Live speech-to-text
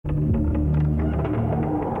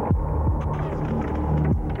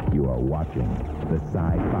watching the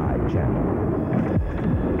Sci-Fi Channel.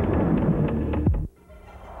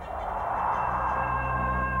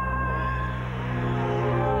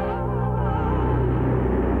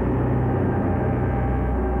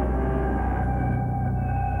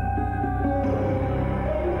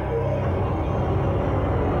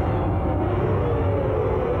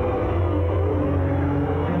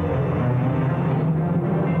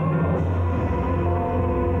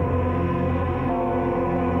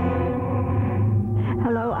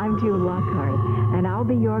 Lockhart, and I'll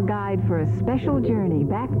be your guide for a special journey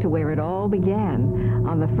back to where it all began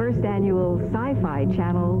on the first annual Sci-Fi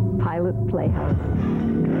Channel Pilot Playhouse.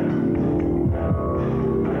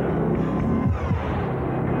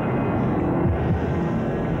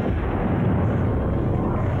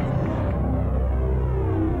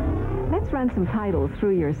 Let's run some titles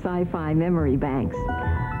through your sci-fi memory banks.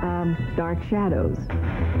 Dark Shadows,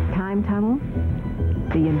 Time Tunnel,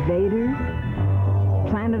 The Invaders,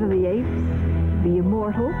 Planet of the Apes, The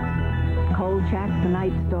Immortal, Kolchak the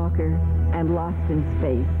Night Stalker, and Lost in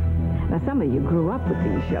Space. Now, some of you grew up with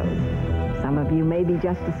these shows. Some of you may be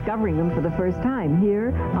just discovering them for the first time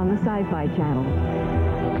here on the Sci-Fi Channel.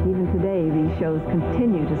 Even today, these shows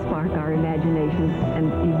continue to spark our imaginations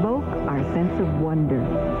and evoke our sense of wonder.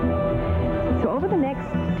 So over the next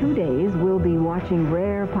 2 days, we'll be watching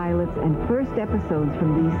rare pilots and first episodes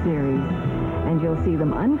from these series, and you'll see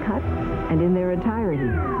them uncut and in their entirety.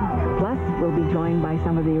 Plus, we'll be joined by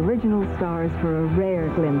some of the original stars for a rare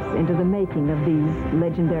glimpse into the making of these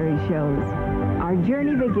legendary shows. Our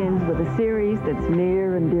journey begins with a series that's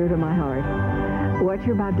near and dear to my heart. What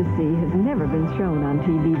you're about to see has never been shown on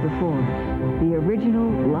TV before. The original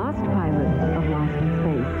Lost pilot of Lost in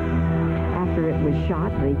Space. After it was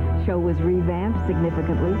shot, the show was revamped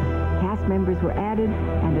significantly, cast members were added,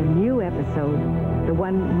 and a new episode, the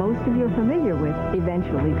one most of you are familiar with,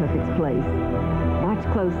 eventually took its place. Watch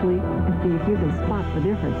closely and see if you can spot the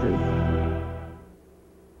differences.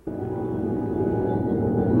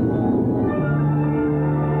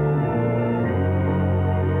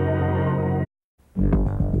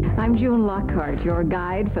 I'm June Lockhart, your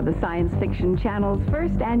guide for the Science Fiction Channel's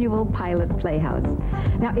first annual Pilot Playhouse.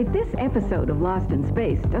 Now, if this episode of Lost in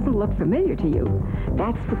Space doesn't look familiar to you,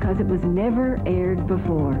 that's because it was never aired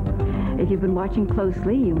before. If you've been watching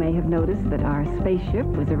closely, you may have noticed that our spaceship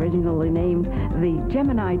was originally named the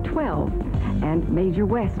Gemini 12, and Major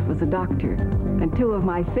West was a doctor, and two of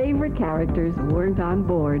my favorite characters weren't on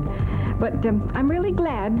board. But I'm really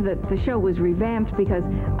glad that the show was revamped, because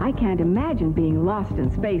I can't imagine being lost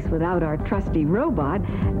in space without our trusty robot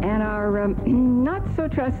and our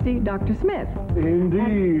not-so-trusty Dr. Smith.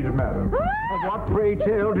 Indeed, madam. What, pray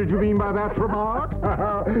tell, did you mean by that remark?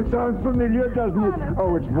 Sounds familiar, doesn't it?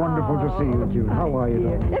 Oh, it's wonderful to see you, June. How are you,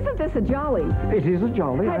 though? Isn't this a jolly? It is a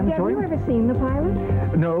jolly. Have you ever seen the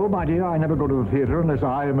pilot? No, my dear, I never go to the theater unless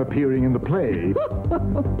I am appearing in the play.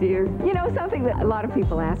 Oh, dear. You know, something that a lot of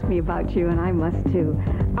people ask me about you, and I must too.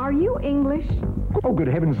 Are you English? Oh, good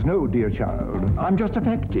heavens, no, dear child. I'm just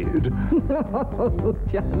affected. Oh,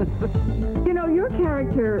 Jonathan. You know, your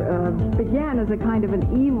character began as a kind of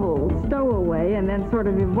an evil stowaway and then sort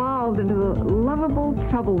of evolved into the lovable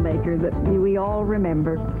troublemaker that we all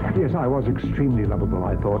remember. Yes, I was extremely lovable,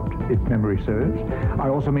 I thought, if memory serves. I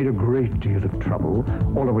also made a great deal of trouble,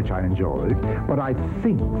 all of which I enjoyed. But I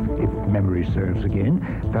think, if memory serves again,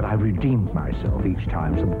 that I redeemed myself each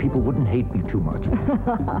time so that people wouldn't hate me too much.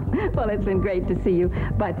 Well, it's been great to see you.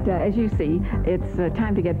 But as you see, it's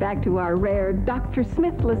time to get back to our rare Dr.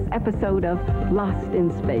 Smithless episode of Lost in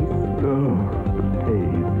Space. Oh, the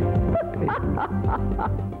pain.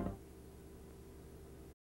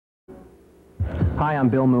 Hi, I'm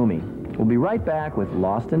Bill Mumy. We'll be right back with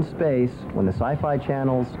Lost in Space when the Sci-Fi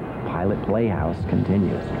Channel's Pilot Playhouse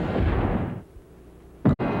continues.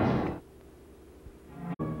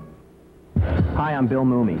 Hi, I'm Bill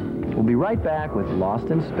Mumy. We'll be right back with Lost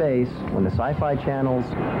in Space when the Sci-Fi Channel's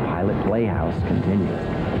Pilot Playhouse continues.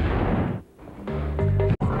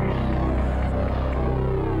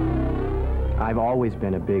 I've always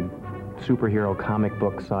been a big superhero comic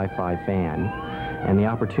book sci-fi fan, and the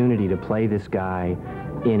opportunity to play this guy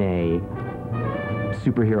in a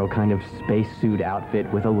superhero kind of spacesuit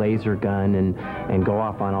outfit with a laser gun and go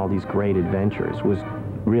off on all these great adventures was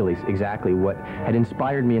really exactly what had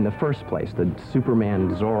inspired me in the first place, the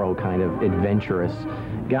Superman Zorro kind of adventurous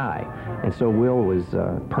guy. And so Will was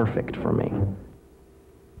perfect for me.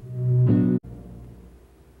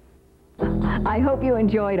 I hope you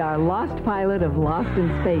enjoyed our Lost pilot of Lost in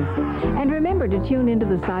Space. And remember to tune into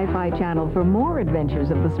the Sci-Fi Channel for more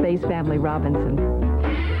adventures of the Space Family Robinson.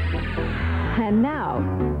 And now,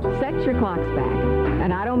 set your clocks back.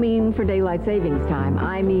 And I don't mean for daylight savings time.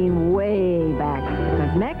 I mean way back.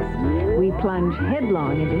 Because next, we plunge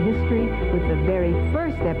headlong into history with the very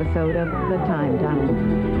first episode of The Time Tunnel,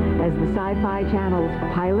 as the Sci-Fi Channel's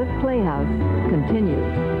Pilot Playhouse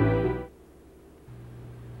continues.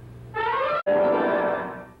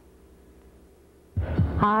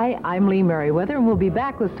 Hi, I'm Lee Merriweather, and we'll be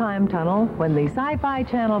back with Time Tunnel when the Sci-Fi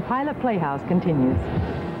Channel Pilot Playhouse continues.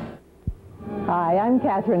 Hi, I'm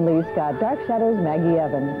Kathryn Leigh Scott, Dark Shadows' Maggie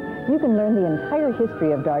Evans. You can learn the entire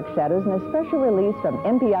history of Dark Shadows in a special release from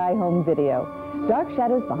MPI Home Video. Dark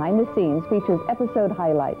Shadows Behind the Scenes features episode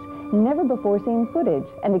highlights, never-before-seen footage,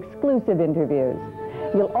 and exclusive interviews.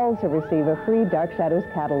 You'll also receive a free Dark Shadows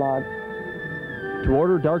catalog. To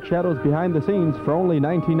order Dark Shadows Behind the Scenes for only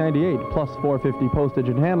 $19.98 plus $4.50 postage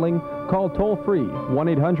and handling, call toll-free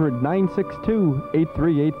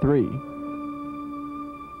 1-800-962-8383.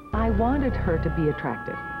 I wanted her to be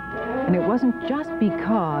attractive. And it wasn't just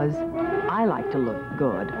because I like to look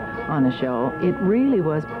good on a show. It really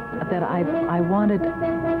was that I wanted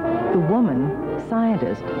the woman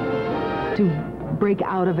scientist to break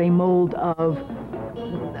out of a mold of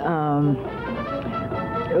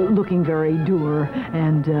looking very dour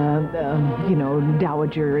and, you know,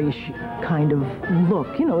 dowager-ish kind of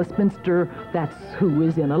look. You know, a spinster, that's who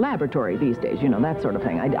is in a laboratory these days, you know, that sort of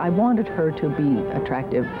thing. I wanted her to be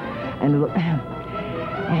attractive, and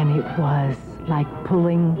it was like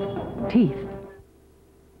pulling teeth.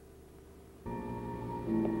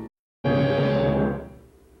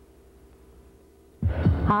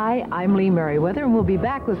 Hi, I'm Lee Merriweather, and we'll be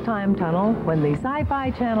back with Time Tunnel when the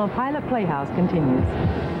Sci-Fi Channel Pilot Playhouse continues.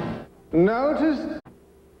 Notice.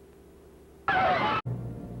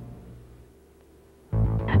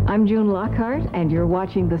 I'm June Lockhart, and you're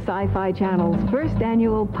watching the Sci-Fi Channel's first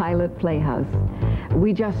annual Pilot Playhouse.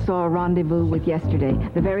 We just saw Rendezvous with Yesterday,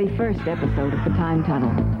 the very first episode of the Time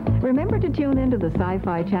Tunnel. Remember to tune into the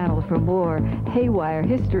Sci-Fi Channel for more haywire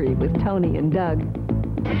history with Tony and Doug.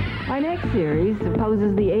 Our next series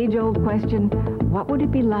poses the age-old question, what would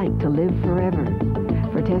it be like to live forever?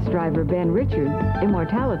 For test driver Ben Richards,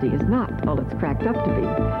 immortality is not all it's cracked up to be,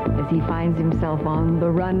 as he finds himself on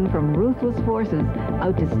the run from ruthless forces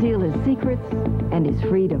out to steal his secrets and his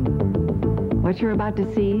freedom. What you're about to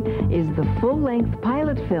see is the full-length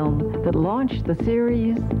pilot film that launched the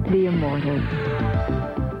series The Immortal.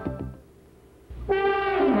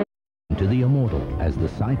 To The Immortal as the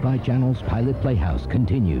Sci-Fi Channel's Pilot Playhouse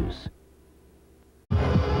continues.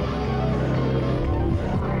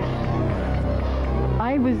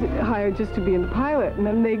 I was hired just to be in the pilot, and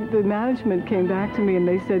then the management came back to me and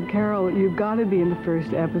they said, Carol, you've got to be in the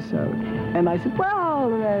first episode. And I said,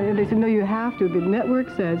 well, and they said, no, you have to. The network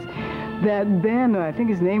says that Ben, I think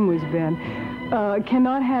his name was Ben,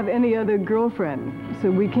 cannot have any other girlfriend.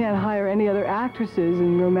 So we can't hire any other actresses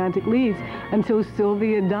and romantic leads until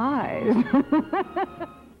Sylvia dies.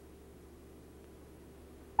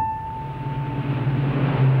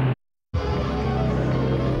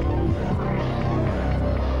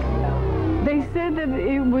 They said that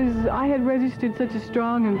I had registered such a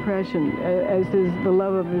strong impression as the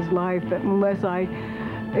love of his life that unless I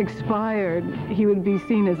expired, he would be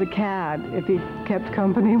seen as a cad if he kept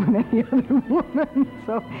company with any other woman.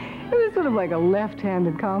 So it was sort of like a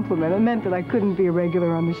left-handed compliment. It meant that I couldn't be a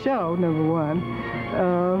regular on the show, number one.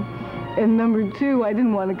 And number two, I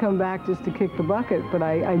didn't want to come back just to kick the bucket, but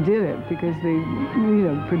I did it because the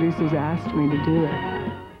producers asked me to do it.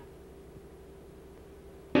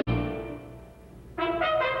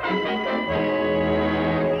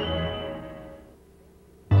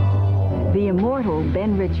 The immortal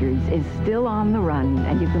Ben Richards is still on the run,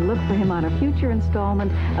 and you can look for him on a future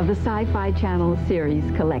installment of the Sci-Fi Channel series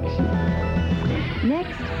collection.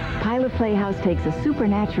 Next, Pilot Playhouse takes a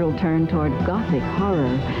supernatural turn toward gothic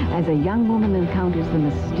horror as a young woman encounters the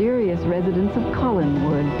mysterious residents of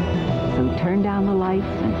Collinwood. So turn down the lights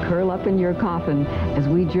and curl up in your coffin as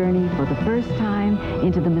we journey for the first time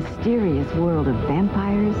into the mysterious world of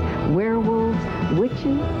vampires, werewolves, witches,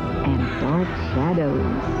 and dark shadows.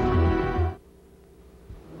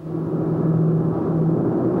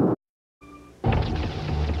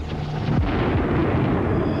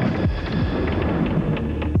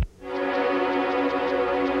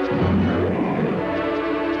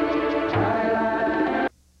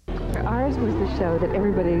 Show that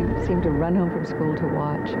everybody seemed to run home from school to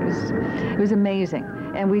watch. It was amazing,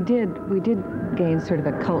 and we did gain sort of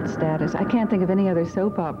a cult status. I can't think of any other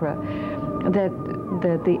soap opera that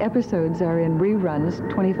the episodes are in reruns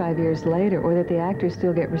 25 years later, or that the actors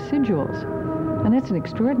still get residuals, and that's an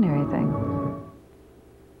extraordinary thing.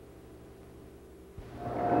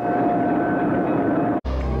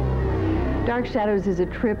 Dark Shadows is a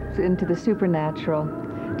trip into the supernatural,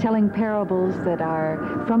 telling parables that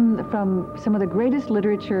are from some of the greatest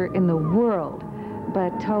literature in the world, but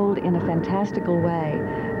told in a fantastical way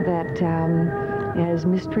that has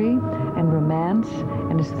mystery and romance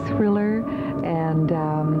and is thriller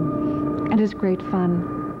and is great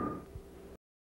fun.